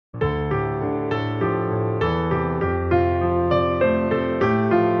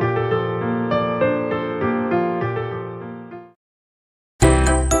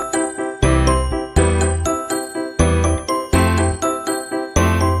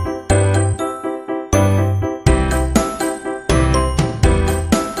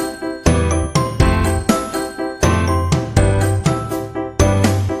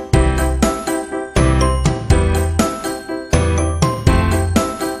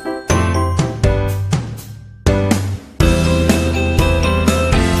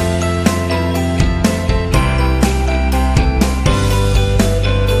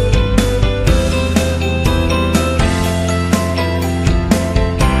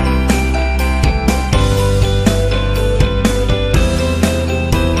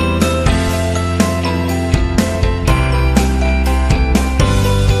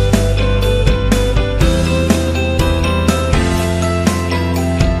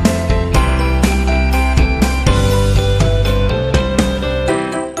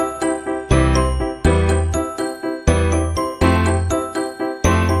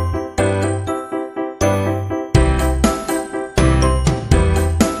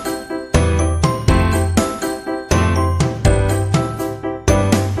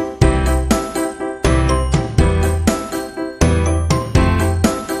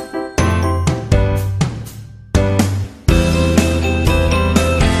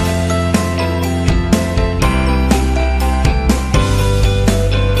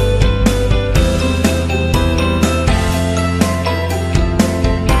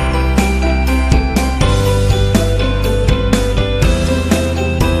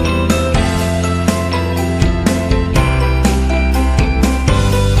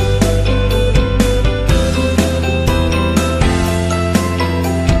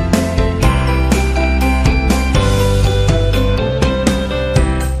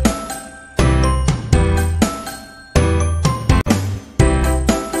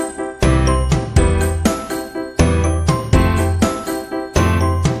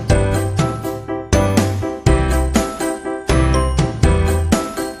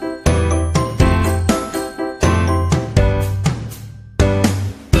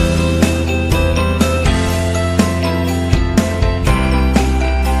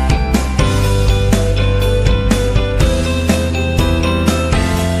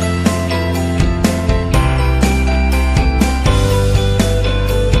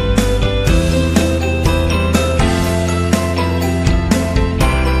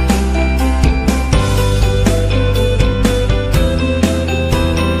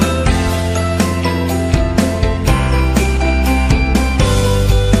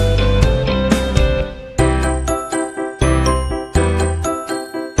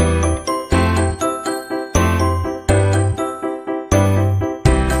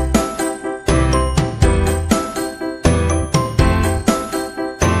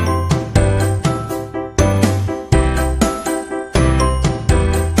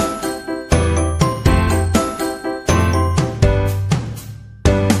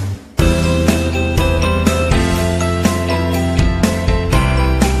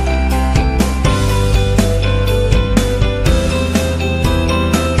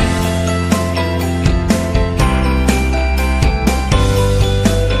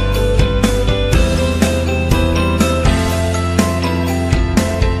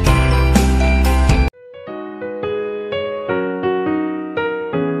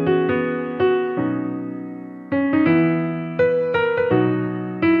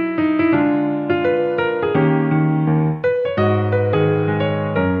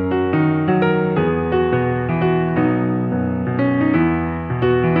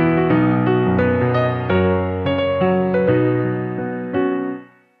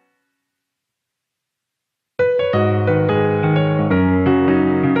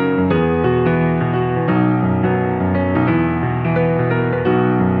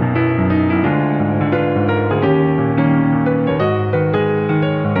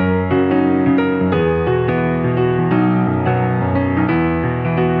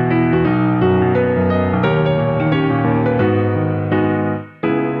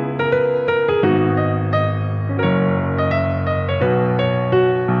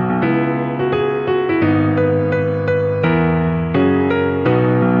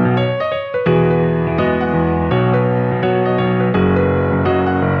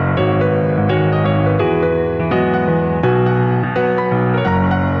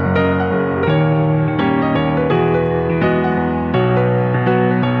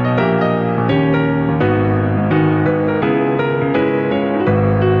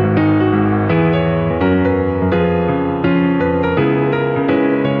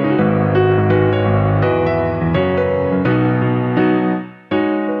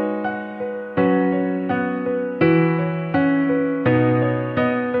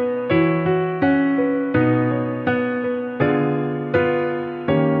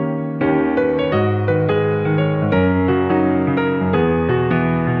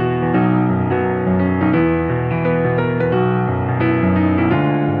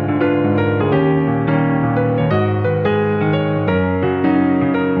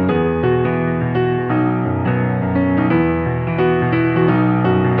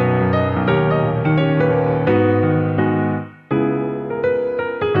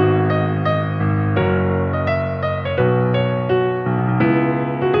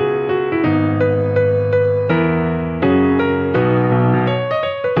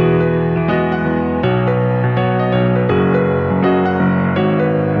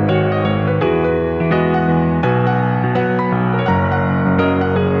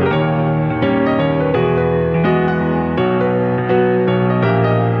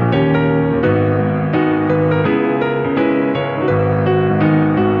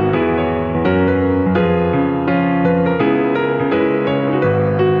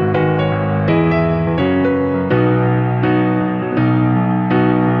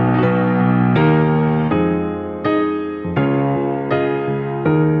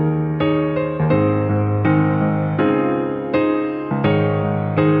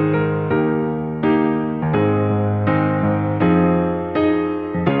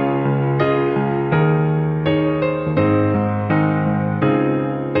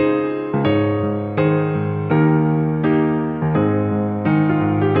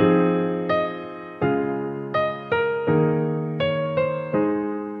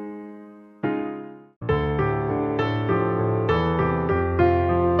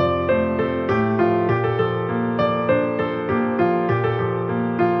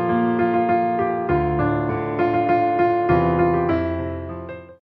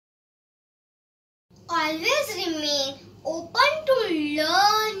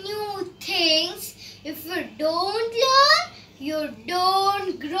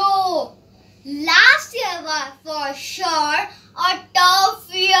don't grow. Last year was for sure a tough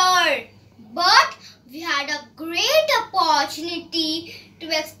year, but we had a great opportunity to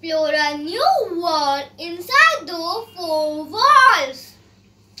explore a new world inside those four walls.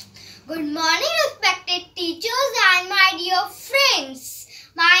 Good morning, respected teachers and my dear friends.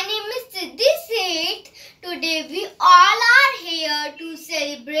 My name is Siddhi Seth. Today we all are here to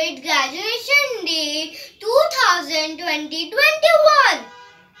celebrate Graduation Day 2020-21.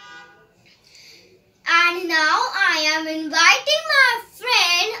 And now I am inviting my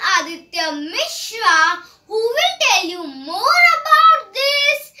friend Aditya Mishra, who will tell you more about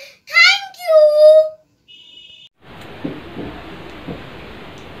this. Thank you.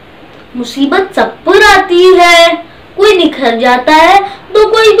 मुसीबत सब पर आती है, कोई निखर जाता है तो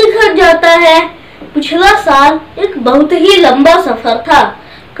कोई बिखर जाता है। पिछला साल एक बहुत ही लंबा सफर था।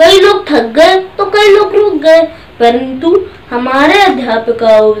 कई लोग थक गए तो कई लोग रुक गए, परंतु हमारे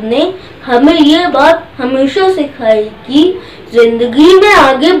अध्यापकों ने हमें ये बात हमेशा सिखाई कि जिंदगी में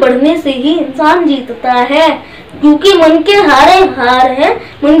आगे बढ़ने से ही इंसान जीतता है, क्योंकि मन के हारे हार है,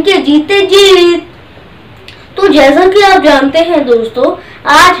 मन के जीते जीत। तो जैसा कि आप जानते हैं दोस्तों,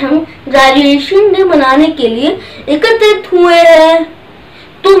 आज हम ग्रेजुएशन डे मनाने के लिए एकत्रित हुए हैं।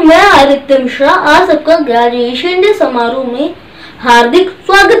 तो मैं आदित्य मिश्रा आज सबका ग्रेजुएशन डे समारोह में हार्दिक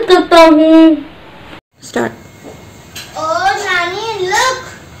स्वागत करता हूँ। Start. Oh Nani, look!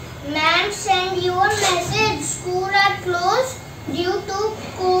 Ma'am sent you a message. School are closed due to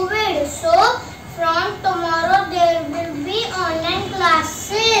COVID. So from tomorrow there will be online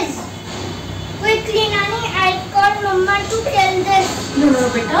classes. Quickly, Nani, I called Mama to tell this. No,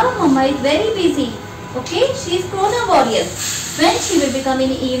 beta, Mama is very busy. Okay, she is Corona warrior. When she will become in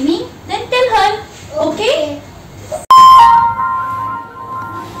the evening, then tell her. Okay?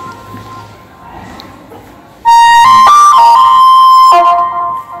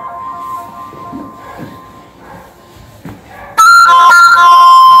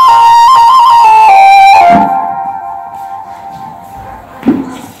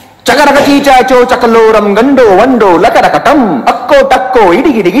 చకరకచీచాచో చకలోరం గండో వండో లకరకటం అక్కో టక్కో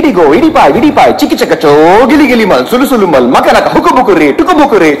ఇడిగిడిగిడిగో ఇడిపాయ్ విడిపాయ్ చికిచకచో గిలిగిలిమల్ సులుసులుమల్ మకరక హుకుబుకురే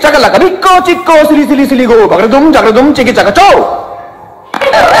టుకుబుకురే చకలక నిక్కో చిక్కో సిలి సిలి సిలిగో బగరదుం జగరదుం చికిచకచో.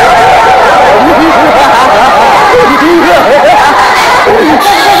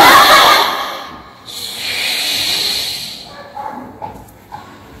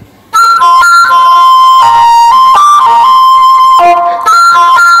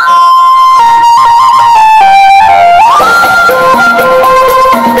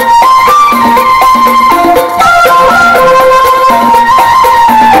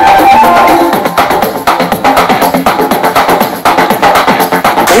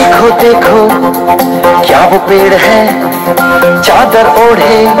 देखो क्या वो पेड़ है, चादर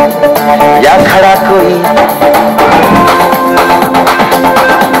ओढ़े या खड़ा कोई।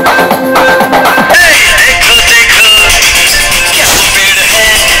 देखो देखो क्या वो पेड़ है,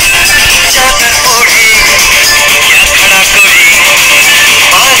 चादर ओढ़े या खड़ा कोई।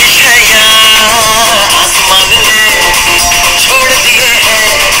 बारिश है या आसमान ने छोड़ दिए हैं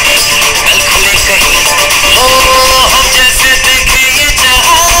कल खुले कहीं। ओ हम जैसे देखे ये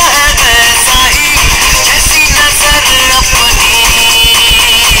जहां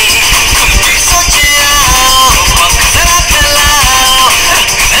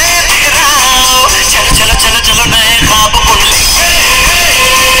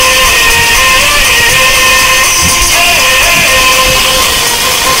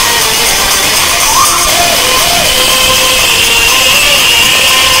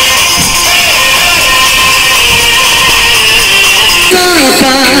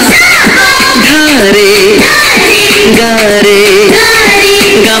धारे गारे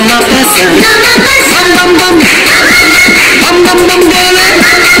गमा पसंद बम बम बम बम बम बम बोले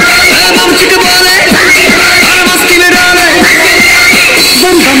बम चिक बोले मस्ती में डोले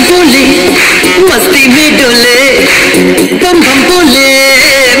बम बम बोले मस्ती में डोले बम बम बोले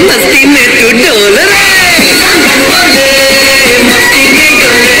मस्ती में तू डोल रे बम बम बोले मस्ती में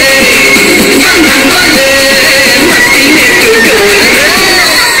डोले बम बम बोले मस्ती में तू डोल रे।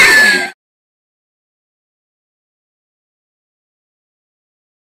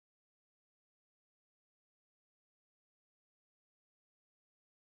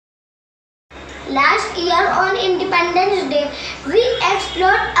 Last year on Independence Day, we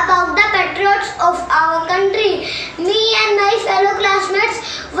explored about the patriots of our country. Me and my fellow classmates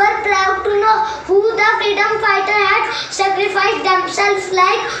were proud to know who the freedom fighter had sacrificed themselves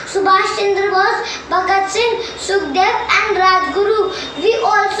like Subhash Chandra Bose, Bhagat Singh, Sukhdev and Rajguru. We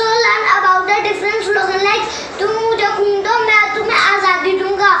also learn about the different slogans like तुम मुझे खून दो मैं तुम्हें आजादी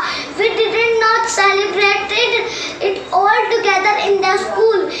दूंगा. We did not celebrate it all together in the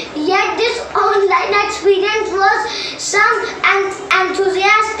school. Yet this online experience was some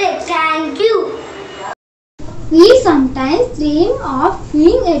enthusiastic. Thank you. We sometimes dream of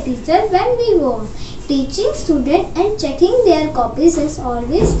being a teacher when we grow up. Teaching students and checking their copies has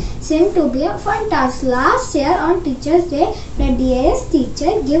always seemed to be a fun task. Last year on Teachers' Day, the DAV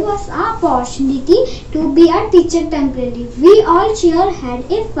teacher gave us an opportunity to be a teacher temporarily. We all cheered, had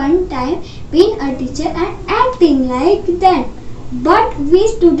a fun time being a teacher and acting like them. But we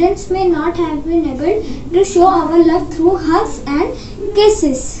students may not have been able to show our love through hugs and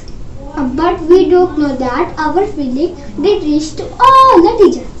kisses. But we do know that our feeling did reach to all the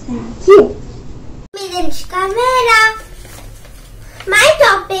teachers. Thank you. My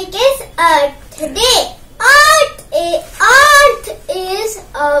topic is Earth Day. Earth is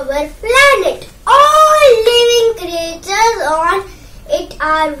our planet. All living creatures on it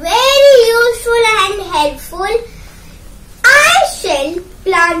are very useful and helpful. I shall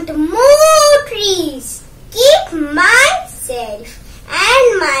plant more trees, keep myself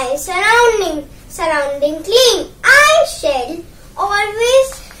and my surrounding clean. I shall always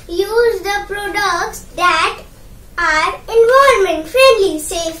use the products that are environment friendly.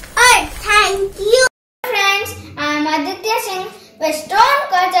 Save Earth. Thank you. Friends, I am Aditya Singh. Western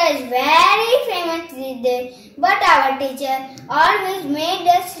culture is very famous these days, but our teacher always made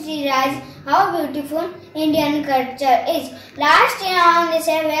us realize how beautiful Indian culture is. Last year on this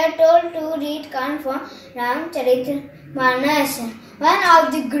day, we were told to read Kant from Ramcharitmanas, one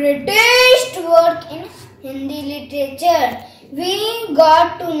of the greatest work in Hindi literature. We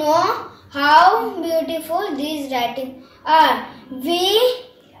got to know how beautiful these writings are. We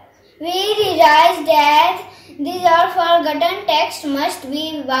realized that these all forgotten texts must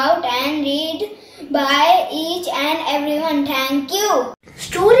be bought and read by each and everyone. Thank you.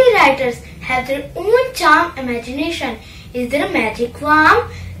 Story writers have their own charm. Imagination is their magic wand.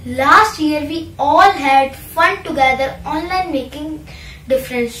 Last year we all had fun together online making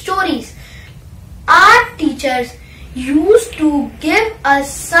different stories. Our teachers used to give us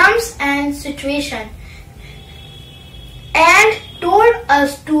sums and situation and told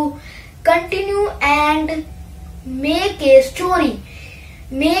us to continue and make a story.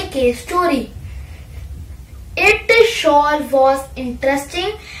 It sure was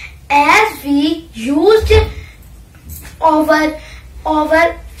interesting as we used our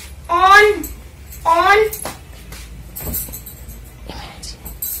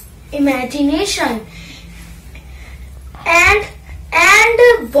imagination and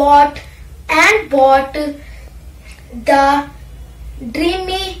bought the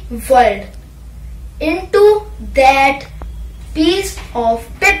dreamy world into that piece of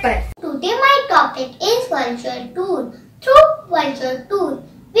paper. Today my topic is virtual tour. Through virtual tour,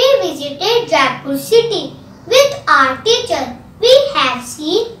 we visited Jaipur city with our teacher. We have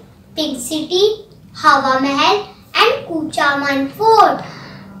seen Pink City, Hawa Mahal and Kuchaman Fort.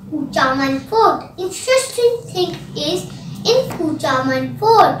 Interesting thing is in Kuchaman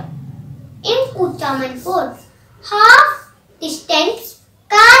Fort, half distance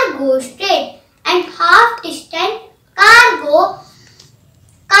car goes straight and half distance car go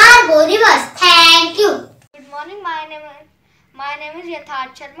reverse. Thank you. Good morning. My name is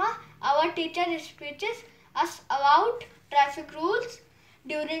Yatharth Sharma. Our teacher teaches us about traffic rules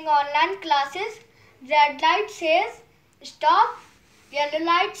during online classes. Red light says stop, yellow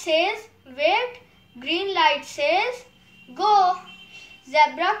light says wait, green light says go.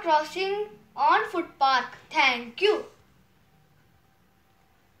 Zebra crossing on footpath. Thank you.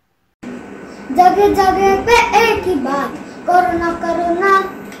 जगह जगह पे एक ही बात, corona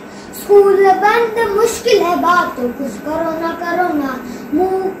school बंद मुश्किल है बात, तो कुछ कोरोना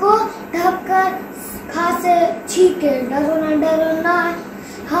मुंह को ढककर खांसे छीके डरो ना,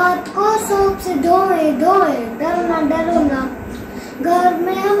 हाथ को सोप से धोए डरो ना, घर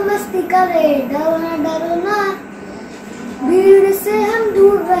में हम मस्ती करे डरो ना, भीड़ से हम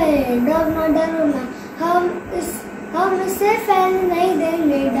दूर रहे डरो ना, हम इसे फैलने नहीं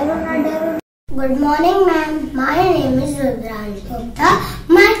देंगे डरो ना. Good morning ma'am, my name is Rudransh Gupta.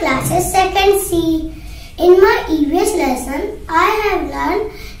 My class is 2nd C. In my EVS lesson, I have learned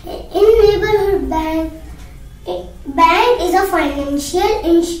in neighborhood bank. Bank is a financial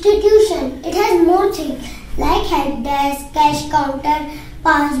institution. It has more things like help desk, cash counter,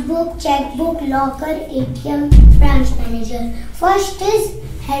 passbook, checkbook, locker, ATM, branch manager. First is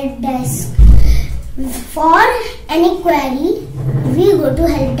help desk. For any query, we go to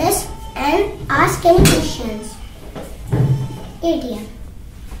help desk and ask any questions. ATM.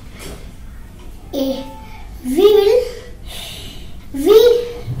 We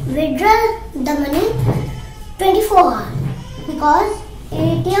withdraw the money 24 hours because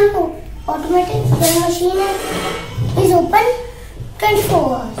ATM automatic machine is open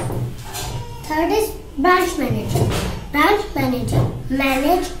 24 hours. Third is branch manager. Branch manager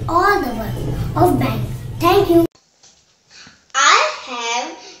manage all the work of bank. Thank you. I have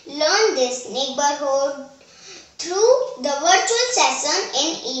learned this neighborhood through the virtual session in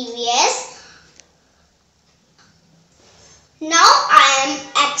EVS. Now I am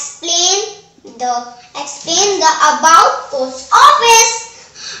explain the about post office.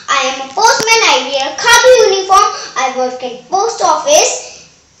 I am a postman. I wear khaki uniform. I work at post office,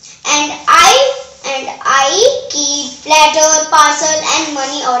 and I keep letter, parcel, and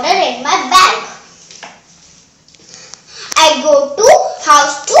money order in my bag. I go to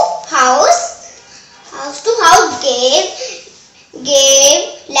house, gave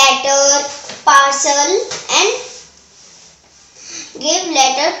letter, parcel, and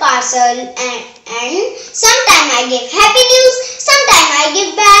sometimes I give happy news, sometimes I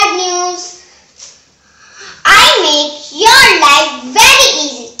give bad news. I make your life very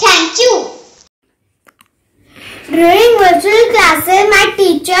easy. Thank you. During virtual classes, my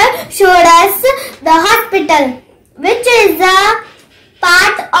teacher showed us the hospital, which is a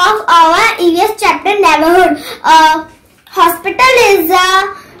part of our EVS chapter neighborhood. Hospital is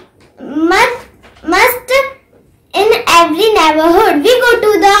a must in every neighborhood. We go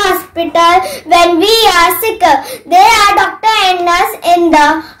to the hospital when we are sick. There are doctor and nurse in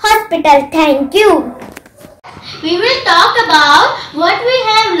the hospital. Thank you. We will talk about what we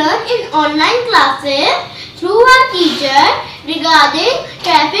have learned in online classes through our teacher regarding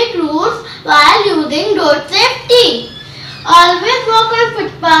traffic rules while using road safety. Always walk on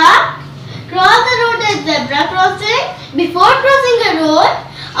footpath. Cross the road at zebra crossing. Before crossing the road,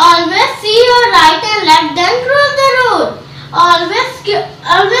 always see your right and left, then cross the road. Always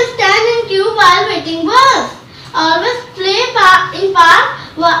stand in queue while waiting bus. Always play in park,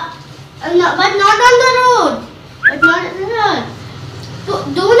 but not on the road.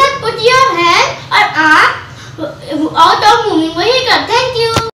 Do not put your hand or arm out of moving vehicle. Thank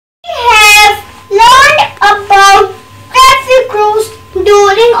you. We have learned about traffic rules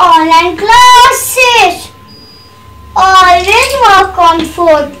during online classes. Always walk on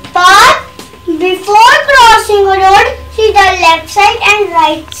footpath. Before crossing a road, see the left side and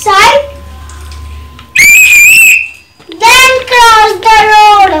right side. Then cross the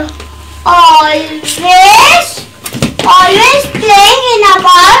road. Always playing in a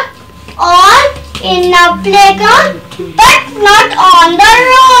park or in a playground, but not on the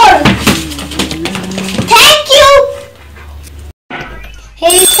road. Thank you.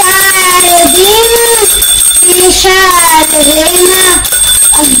 हे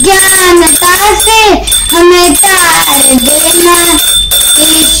अज्ञानता से हमें तार देना।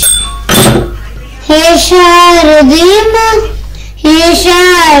 हे शारदे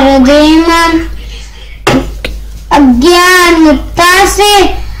मां अज्ञानता से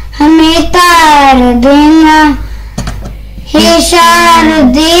हमें तार देना। हे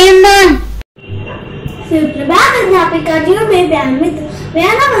शारदे मां। सुप्रभात अध्यापिका जी, मैं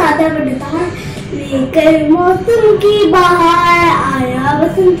बयाना बनाता पढ़ता लेकर मौसम की बहार आया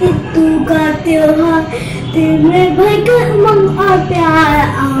बसंत ऋतु का त्योहार। तेरे भाई का उमंग और प्यार,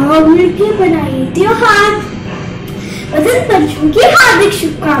 आओ मिलके बनाइए त्योहार। बसंत पंचमी की हार्दिक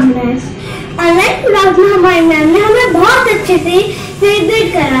शुभकामनाएं। ऑनलाइन क्लास में हमारी मैम ने हमें बहुत अच्छे से सेलिब्रेट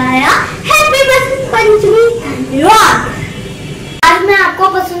कराया। हैप्पी बसंत पंचमी। धन्यवाद। आज मैं आपको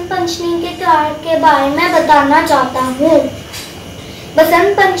बसंत पंचमी के त्योहार के बारे में बताना चाहता हूँ।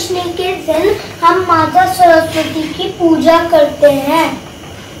 बसंत पंचमी के दिन हम माता सरस्वती की पूजा करते हैं।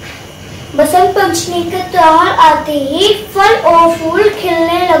 बसंत पंचमी के त्योहार आते ही फल और फूल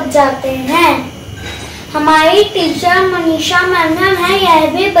खिलने लग जाते हैं। हमारी टीचर मनीषा मैम ने हमें यह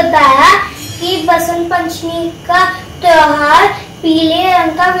भी बताया कि बसंत पंचमी का त्योहार पीले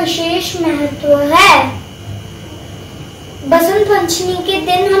रंग का विशेष महत्व है। बसंत पंचमी के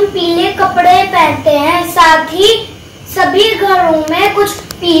दिन हम पीले कपड़े पहनते हैं। साथ ही सभी घरों में कुछ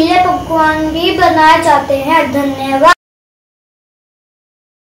पीले पकवान भी बनाए जाते हैं। धन्यवाद।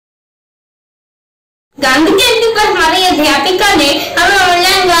 गांधी जयंती पर हमारी अध्यापिका ने हमें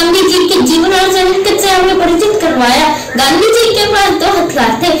ऑनलाइन गांधी जी के जीवन और संस्कृत से हमें परिचित करवाया। गांधी जी के पास दो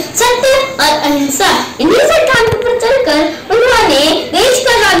हथियार थे, सत्य और अहिंसा। इन्हीं सिद्धांतों पर चलकर उन्होंने देश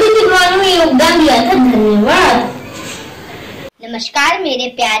का आजादी दिलवाने में योगदान दिया था। धन्यवाद। नमस्कार मेरे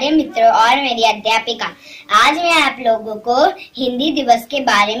प्यारे मित्रों और मेरी अध्यापिका। आज मैं आप लोगों को हिंदी दिवस के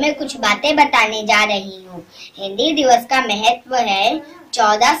बारे में कुछ बातें बताने जा रही हूँ। हिंदी दिवस का महत्व है।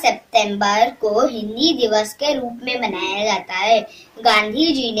 14 सितंबर को हिंदी दिवस के रूप में मनाया जाता है। गांधी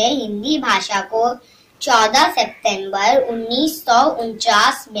जी ने हिंदी भाषा को 14 सितंबर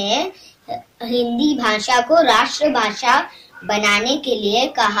 1949 में हिंदी भाषा को राष्ट्रभाषा बनाने के लिए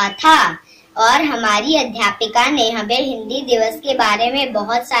कहा था और हमारी अध्यापिका ने हमें हिंदी दिवस के बारे में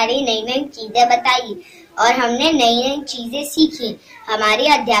बहुत सारी नई नई चीजें बताई और हमने नई नई चीजें सीखी। हमारी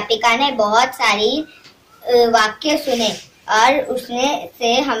अध्यापिका ने बहुत सारी वाक्य सुने और उसने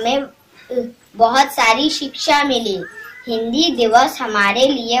से हमें बहुत सारी शिक्षा मिली। हिंदी दिवस हमारे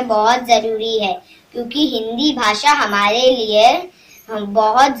लिए बहुत जरूरी है क्योंकि हिंदी भाषा हमारे लिए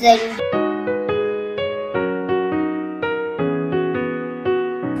बहुत जरूरी।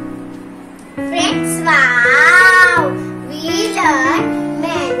 Friends, wow! We learned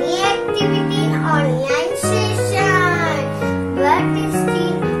many activities in online session, but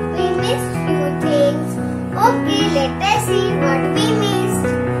still we missed few things. Okay, let us see what we missed.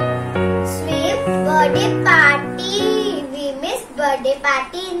 Swim birthday party. We missed birthday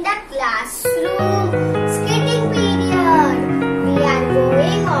party in the classroom. Skating period. We are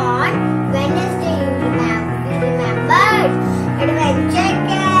going on Wednesday. We remembered adventure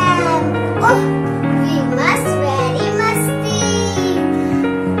camp. Oh, we must very musty.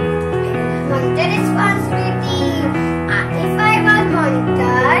 Monitor responsibility. If I was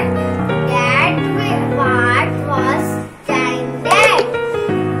monitored, that part was standard.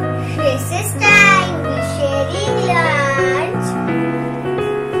 Recess time, we sharing lunch.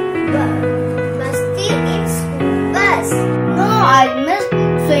 Musty in school bus. No, I missed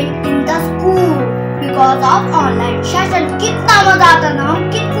swing in the school because of online session. कितना मजा आता था, हम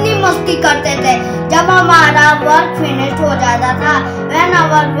कितनी मस्ती करते थे जब हमारा वर्क फिनिश हो जाता था। When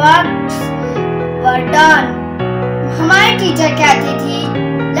our works were done, हमारी टीचर कहती थी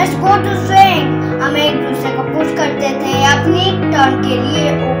Let's go to swing। हम एक दूसरे को पुश करते थे अपनी टर्न के लिए।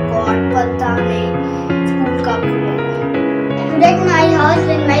 ओ गॉड, पता नहीं स्कूल कब खुलेगा। At my house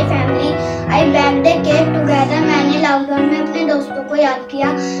with my family, I baked a cake together. मैंने लॉकडाउन में अपने दोस्तों को याद किया।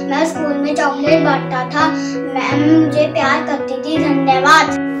 मैं स्कूल में चॉकलेट बांटता था। मैम मुझे प्यार करती थी। धन्यवाद।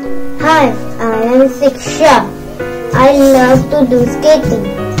 Hi, I am Siksha. I love to do skating,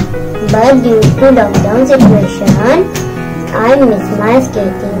 but due to lockdown situation, I miss my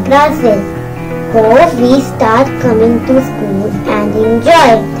skating classes. Hope we start coming to school and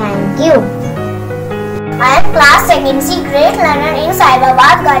enjoy. Thank you. I am class 2nd grade learner in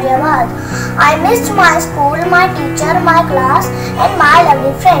Sahibabad, Ghaziabad. I missed my school, my teacher, my class and my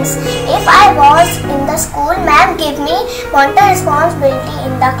lovely friends. If I was in the school, ma'am gave me monitor responsibility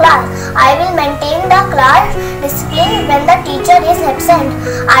in the class. I will maintain the class discipline when the teacher is absent.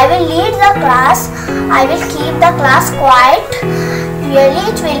 I will lead the class. I will keep the class quiet. Really,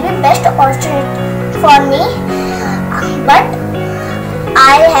 it will be best opportunity for me. But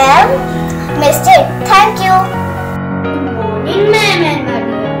I have missed it. Thank you. Good morning, ma'am and my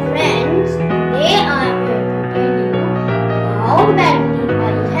dear friends. Today I am here to tell you how badly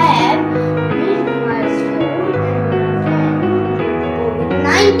I have missed my school and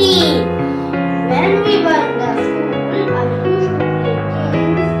COVID-19. When we were in the school, I used to play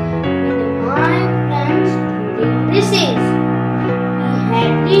games with my friends during recess. We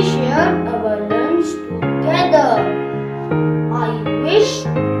had to share our lunch together. I wish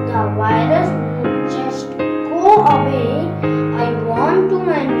the virus would just go away. I want to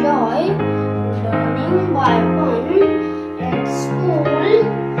enjoy learning by fun at school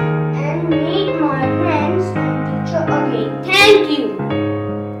and meet my friends and teacher again. Thank you.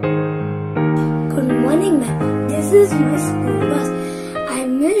 Good morning, ma'am. This is my school bus. I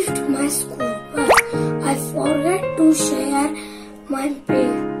missed my school bus. I forgot to share my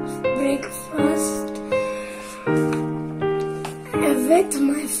breakfast with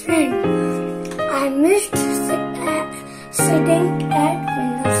my friend. I missed sitting at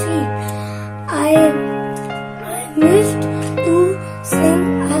window seat. I missed to sing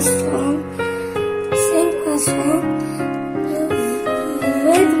a song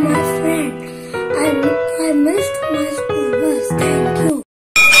with my friend. I missed my school bus. Thank you.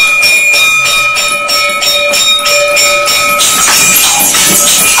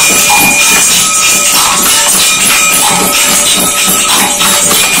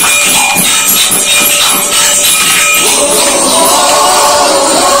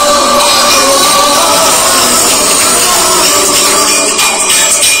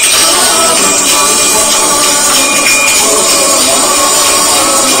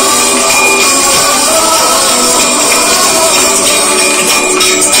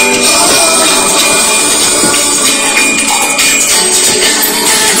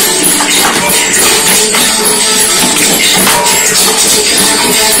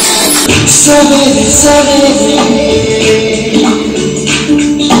 सवेरे सवेरे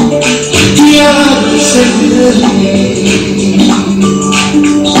याद से मिले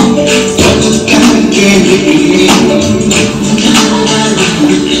के निकले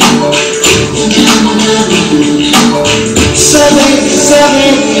सवेरे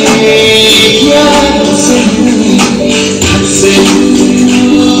सवेरे याद से मिले से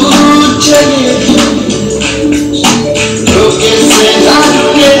चले रोके से ना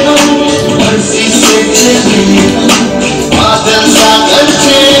रुके हम मर्जी से चले बादल सागर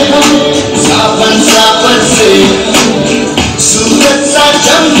से हम सावन सापर से सूरज सा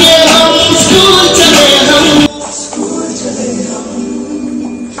चमके हम स्कूल चले हम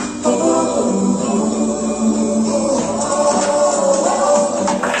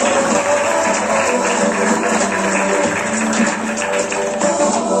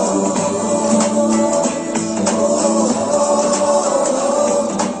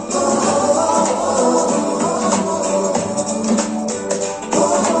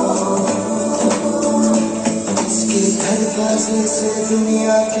दरवाजे से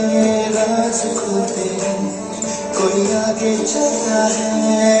दुनिया के राज खुलते हैं, कोई आगे चलता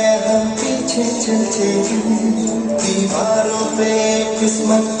है हम पीछे चलते हैं, दीवारों पे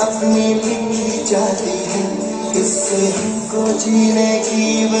किस्मत अपनी लिखी जाती है, इससे हमको जीने की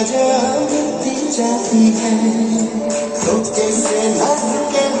वजह मिलती जाती है, धोखे से ना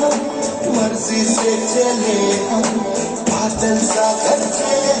रुके हम मर्जी से चले हम, बादल सा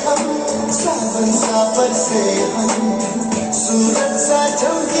करते हम सावन सा बरसे हम, सूरज सा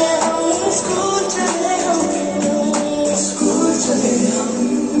चमके हम स्कूल चले हम, स्कूल चले हम।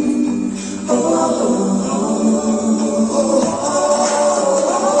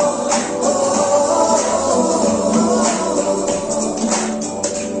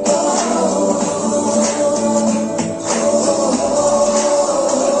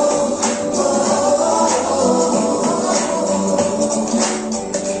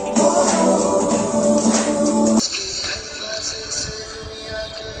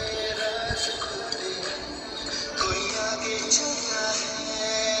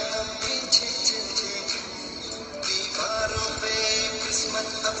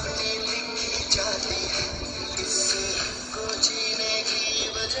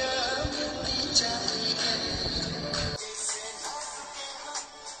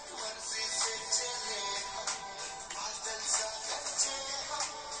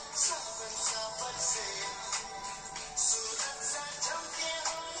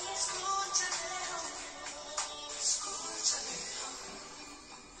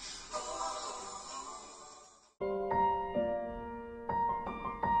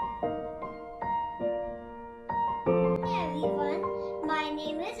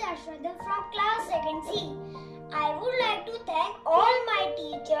 From class 2nd C. I would like to thank all my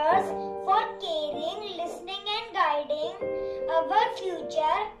teachers for caring, listening and guiding our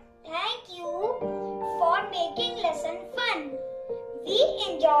future. Thank you for making lesson fun. We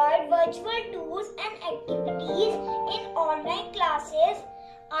enjoyed virtual tours and activities in online classes.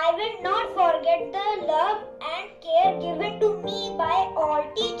 I will not forget the love and care given to me by all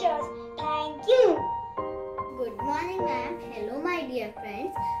teachers. Thank you. Good morning, ma'am. Hello, my dear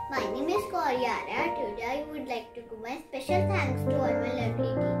friends. My name is Koryara. Today, I would like to give my special thanks to all my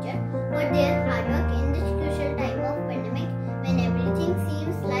lovely teachers for their hard work in this crucial time of pandemic when everything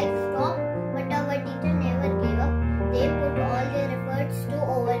seems like stop. But our teacher never gave up. They put all their efforts to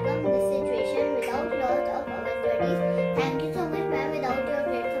overcome this situation without loss of our studies. Thank you so much, ma'am. Without your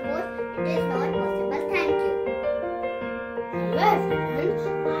great support, it is not possible. Thank you. Hello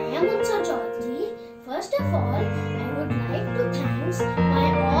everyone, I am Utsa Chaudhary. First of all, I would like to thank my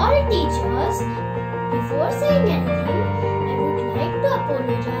all teachers. Before saying anything, I would like to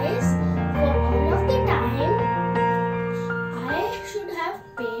apologize for all of the time I should have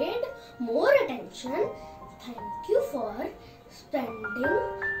paid more attention. Thank you for spending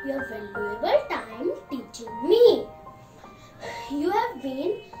your valuable time teaching me. You have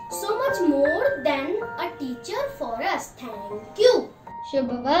been so much more than a teacher for us. Thank you.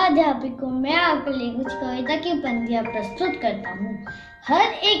 शुभवा अध्यापकों, मैं आपके लिए कुछ कविता की पंक्तियां प्रस्तुत करता हूँ।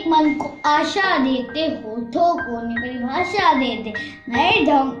 हर एक मन को आशा देते, होठों को नई परिभाषा देते, नए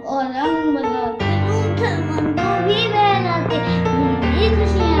ढंग और रंग बदलते, रूठे मन को भी बहलाते, मुझे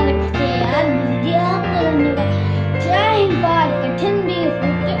खुशियाँ रखते यार, मुझे आपका धन्यवाद। चाहे बात कठिन भी हो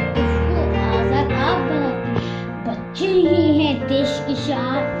तो उसको आसान आप बनाते, बच्चे ही हैं देश की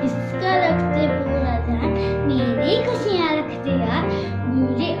शान, इसका रखते पूरा ध्यान, मेरी खुशियाँ रखते यार,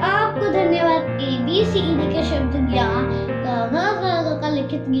 मुझे आपको धन्यवाद। ABCD के शब्द ज्ञान, ग ग ग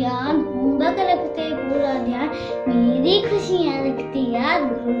लिखित ज्ञान, होमवर्क रखते पूरा ध्यान, मेरी खुशियाँ रखते याद,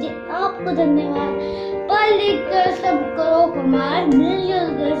 गुरुजी आपको धन्यवाद। पढ़ लिख कर सब करो कमाल, मिलजुल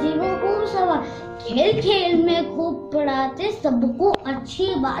कर जीवो खूब सवार, खेल खेल में खूब पढ़ाते, सबको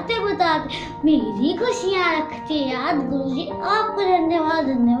अच्छी बातें बताते, मेरी खुशियाँ रखते याद, गुरुजी आपको धन्यवाद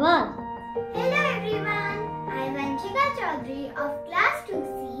धन्यवाद। Hello everyone, I am Vanshika Chaudhary of class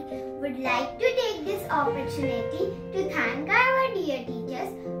 2C would like to take this opportunity to thank our dear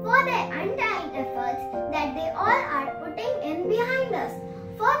teachers for their undying efforts that they all are putting in behind us.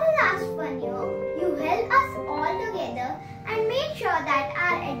 For the last 1 year, you held us all together and made sure that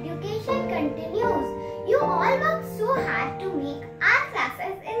our education continues. You all work so hard to make our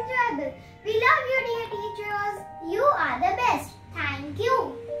classes enjoyable. We love you dear teachers. You are the best. Thank you.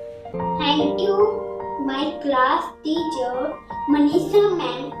 Thank you, my class teacher, Manisha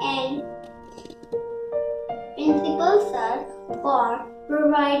ma'am and Principal sir for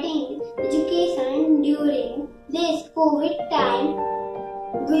providing education during this COVID time.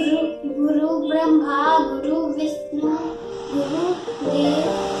 Guru Brahma, Guru Vishnu, Guru Dev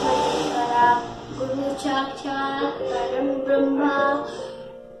Maheshwara, Guru Sakshat Param Brahma,